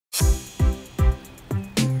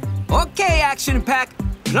Okay, Action Pack.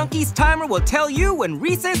 Plunky's timer will tell you when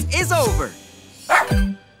recess is over.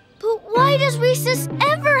 But why does recess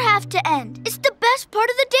ever have to end? It's the best part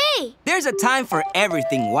of the day. There's a time for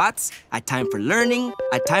everything, Watts. A time for learning,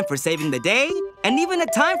 a time for saving the day, and even a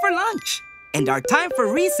time for lunch. And our time for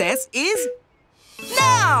recess is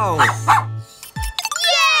now! Yeah!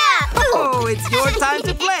 Oh, it's your time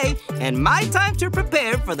to play and my time to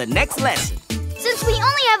prepare for the next lesson. Since we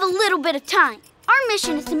only have a little bit of time, our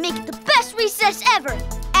mission is to make it the best recess ever.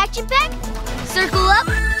 Action Pack, circle up,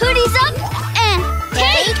 hoodies up, and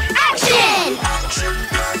take action!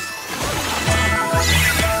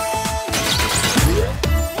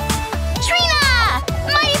 Trina!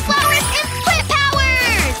 Mighty Flowers and Plant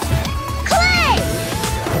Powers! Clay!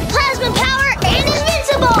 Plasma Power and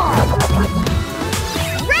Invincible!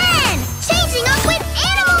 Ren! Changing up with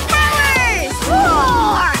Animal Powers!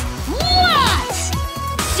 Roar! What?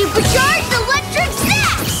 Supercharged Electric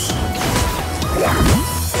Zaps!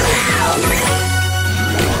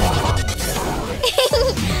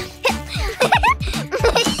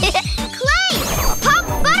 Clay! Pop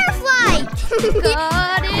Butterfly!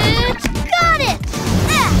 Got it! Got it!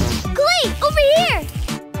 Clay, over here!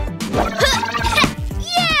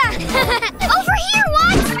 Yeah! Over here,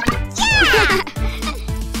 Watts! Yeah!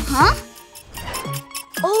 Huh?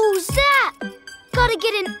 Oh, Zap! Gotta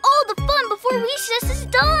get in all the fun before recess is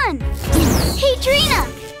done! Hey, Trina!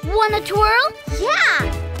 Wanna twirl?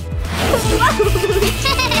 Yeah!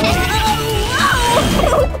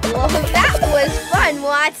 Whoa, that was fun,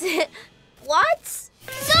 Watts. Watts?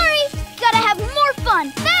 Sorry! Gotta have more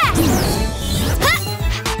fun! Fast!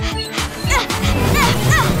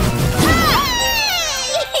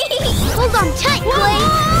 Hold on tight, Clay!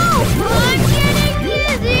 I'm getting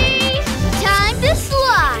dizzy! Time to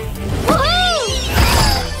slide!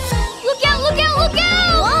 Woohoo! Look out, look out, look out!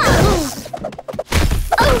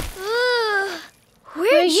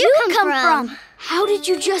 Where'd you come from? How did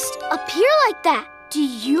you just appear like that? Do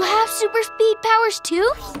you have super speed powers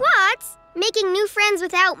too? What? Making new friends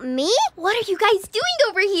without me? What are you guys doing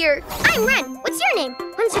over here? I'm Ren. What's your name?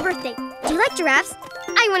 When's your birthday? Do you like giraffes?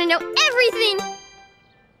 I want to know everything.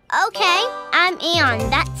 Okay, I'm Eon.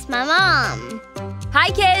 That's my mom. Hi,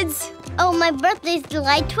 kids. Oh, my birthday's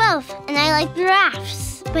July 12th, and I like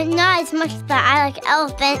giraffes. But not as much that I like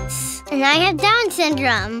elephants. And I have Down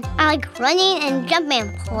syndrome. I like running and jumping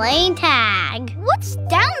and playing tag. What's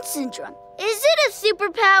Down syndrome? Is it a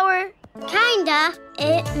superpower? Kinda.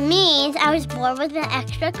 It means I was born with an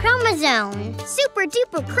extra chromosome. Super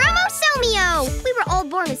duper chromosomio. We were all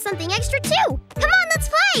born with something extra too. Come on, let's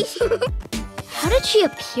play. How did she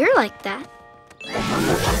appear like that?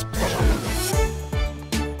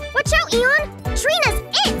 Watch out, Eon. Trina's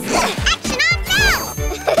it. Action on now.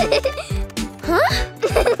 Huh?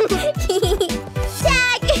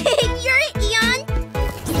 Tag. You're it, Eon.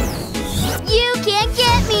 You can't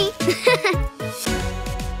get me.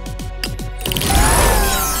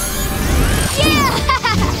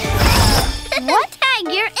 What?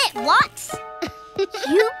 Tag, you're it, Watts.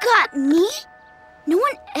 You got me? No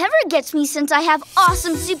one ever gets me since I have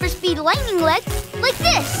awesome super speed lightning legs like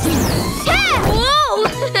this. Whoa!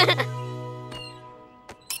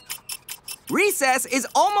 Recess is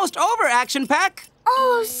almost over, Action Pack.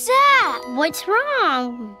 Oh, Zap! What's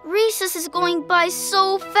wrong? Recess is going by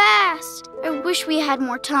so fast. I wish we had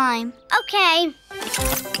more time. Okay.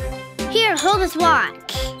 Here, hold this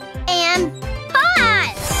watch. And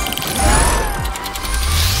pause!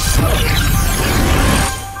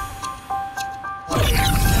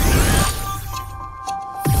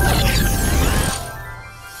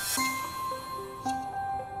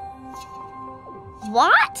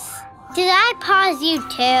 What? Did I pause you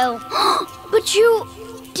too? But you...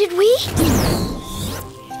 did we?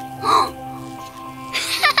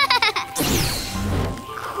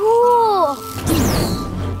 Cool!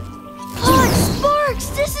 Hot sparks!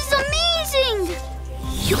 This is amazing!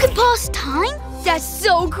 You can pause time? That's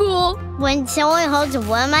so cool! When someone holds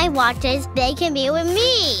one of my watches, they can be with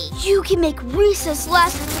me. You can make recess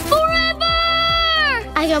last forever!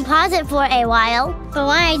 I can pause it for a while, but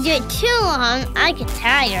when I do it too long, I get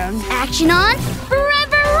tired. Action on!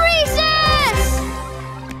 Forever recess!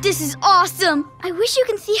 This is awesome! I wish you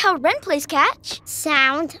can see how Ren plays catch.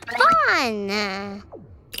 Sounds fun.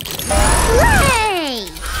 Hooray!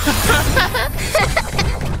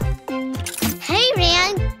 Hey,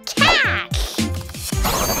 Ren, catch!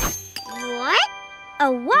 What?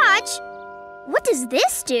 A watch? What does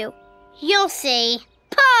this do? You'll see.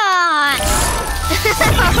 Pause!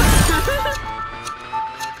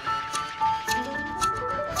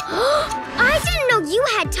 I didn't know you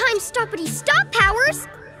had time-stoppity-stop powers.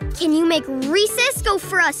 Can Can you make recess go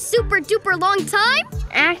for a super-duper long time?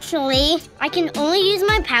 Actually, I can only use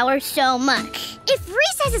my power so much. If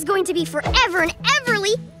recess is going to be forever and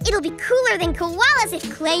everly, it'll be cooler than koalas if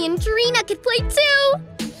Clay and Trina could play too.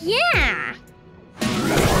 Yeah.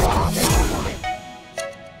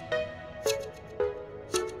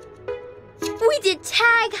 We did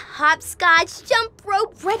tag, hopscotch, jump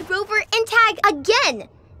rope, red rover, and tag again.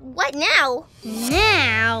 What now?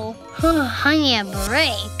 Now, I need a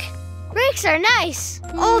break. Breaks are nice.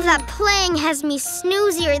 All that playing has me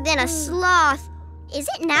snoozier than a sloth. Is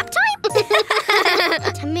it nap time?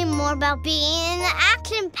 Tell me more about being in the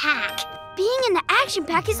action pack. Being in the Action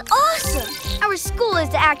Pack is awesome. Our school is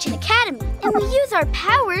the Action Academy, and we use our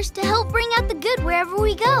powers to help bring out the good wherever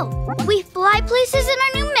we go. We fly places in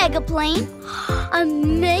our new mega plane. A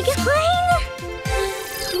mega plane?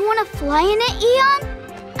 You want to fly in it, Eon?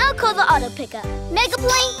 I'll call the auto pickup. Mega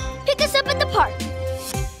plane, pick us up at the park.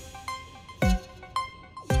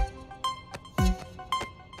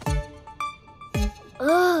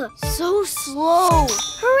 Ugh, so slow.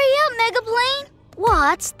 Hurry up, Mega Plane.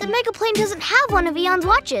 What? The Mega Plane doesn't have one of Eon's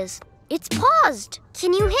watches. It's paused.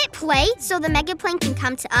 Can you hit play so the mega plane can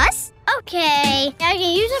come to us? Okay, I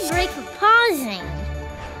can use a break for pausing.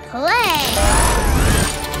 Play.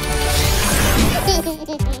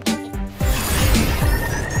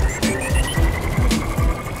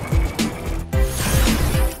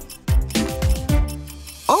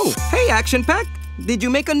 Oh, hey, Action Pack. Did you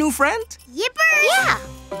make a new friend? Yipper! Yeah.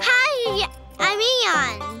 Hi, I'm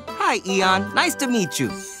Eon. Hi, Eon. Nice to meet you.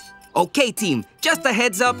 Okay, team. Just a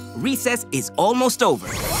heads up, recess is almost over.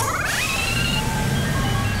 It'll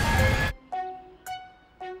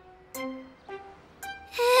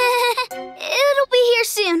be here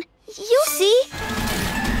soon. You'll see.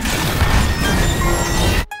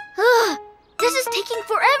 Ugh, this is taking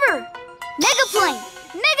forever. Mega Plane,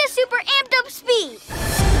 mega super amped up speed.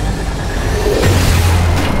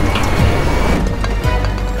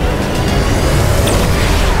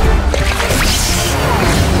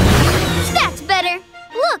 That's better.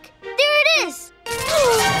 Look, there it is.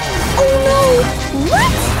 Oh no!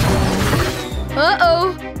 What?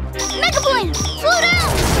 Uh-oh. Mega Plane, slow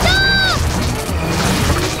down! Stop!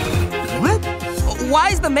 What? Why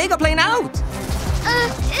is the mega plane out?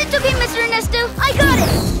 It's okay, Mr. Ernesto. I got it.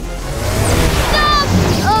 Stop!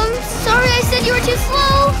 Sorry I said you were too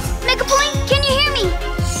slow. Mega Plane, can you hear me?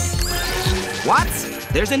 What?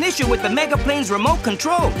 There's an issue with the mega plane's remote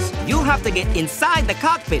controls. You have to get inside the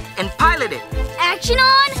cockpit and pilot it. Action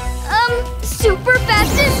on! Super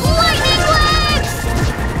fastest lightning legs!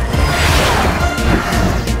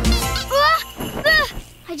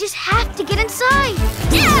 I just have to get inside.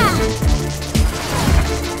 Yeah!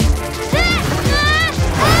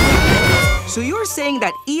 So you're saying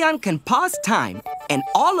that Eon can pause time, and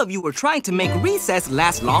all of you were trying to make recess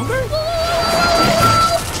last longer?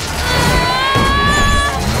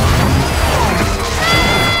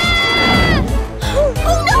 Oh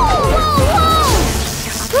no!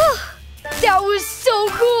 Whoa! That was so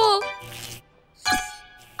cool!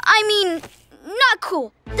 I mean, not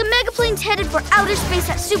cool. The mega plane's headed for outer space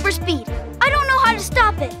at super speed. I don't know how to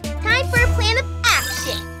stop it. Time for a plan of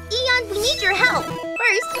action. Eon, we need your help.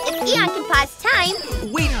 First, if Eon can pause time...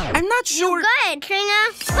 Wait, I'm not sure. Go ahead,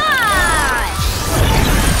 Trina. Pause!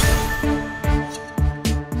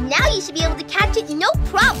 Now you should be able to catch it, no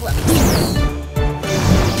problem.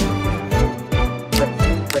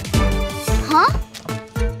 Huh?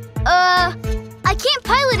 I can't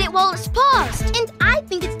pilot it while it's paused. And I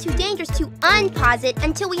think it's too dangerous to unpause it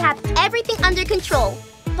until we have everything under control.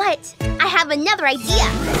 But I have another idea.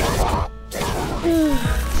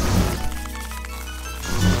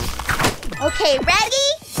 Okay,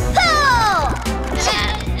 ready? Pull!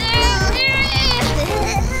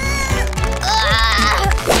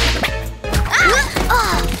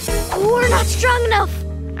 We're not strong enough.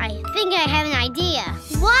 I think I have an idea.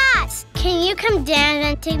 What? Can you come down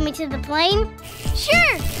and take me to the plane?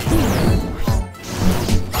 Sure.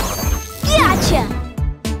 Gotcha.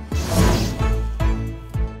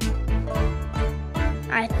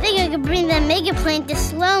 I think I could bring the mega plane to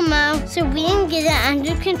slow-mo so we can get it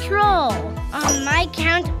under control. On my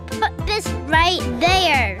count, put this right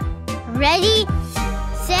there. Ready,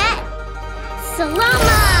 set,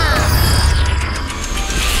 slow-mo!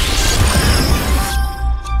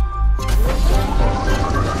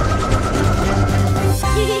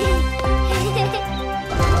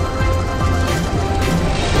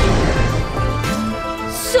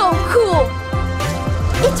 So cool.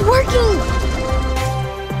 It's working.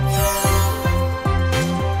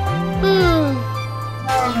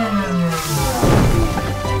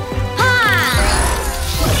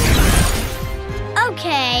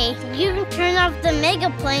 turn off the mega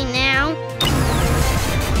plane now.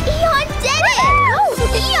 Eon did it! Oh,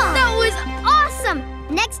 Eon! That was awesome!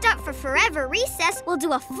 Next up for Forever Recess, we'll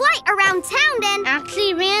do a flight around town then.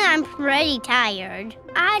 Actually, Ran, I'm pretty tired.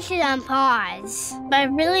 I should pause. But I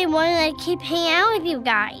really wanted to keep hanging out with you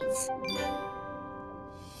guys.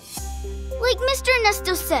 Like Mr.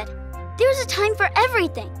 Ernesto said, there's a time for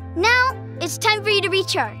everything. Now, it's time for you to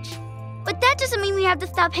recharge. But that doesn't mean we have to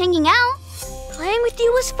stop hanging out. Playing with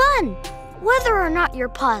you was fun. Whether or not you're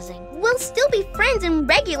pausing, we'll still be friends in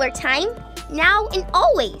regular time. Now and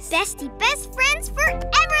always. Bestie best friends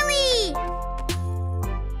foreverly!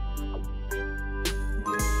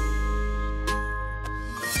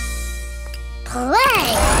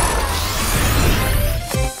 Play!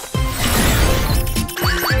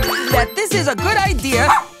 That this is a good idea.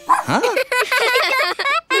 Huh?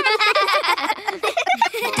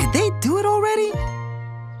 Did they do it already?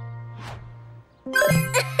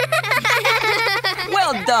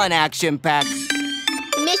 Well done, Action Pack.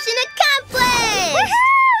 Mission accomplished!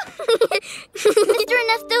 Mr.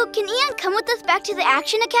 Ernesto, can Eon come with us back to the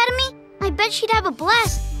Action Academy? I bet she'd have a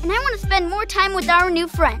blast, and I want to spend more time with our new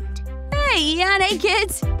friend. Hey, Eon, hey,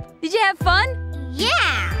 kids. Did you have fun?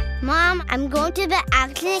 Yeah! Mom, I'm going to the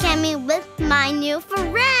Action Academy with my new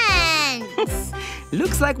friends.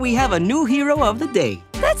 Looks like we have a new hero of the day.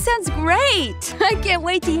 That sounds great. I can't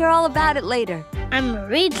wait to hear all about it later. I'm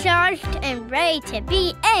recharged and ready to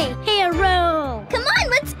be a hero. Come on,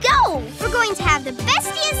 let's go! We're going to have the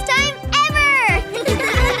bestiest time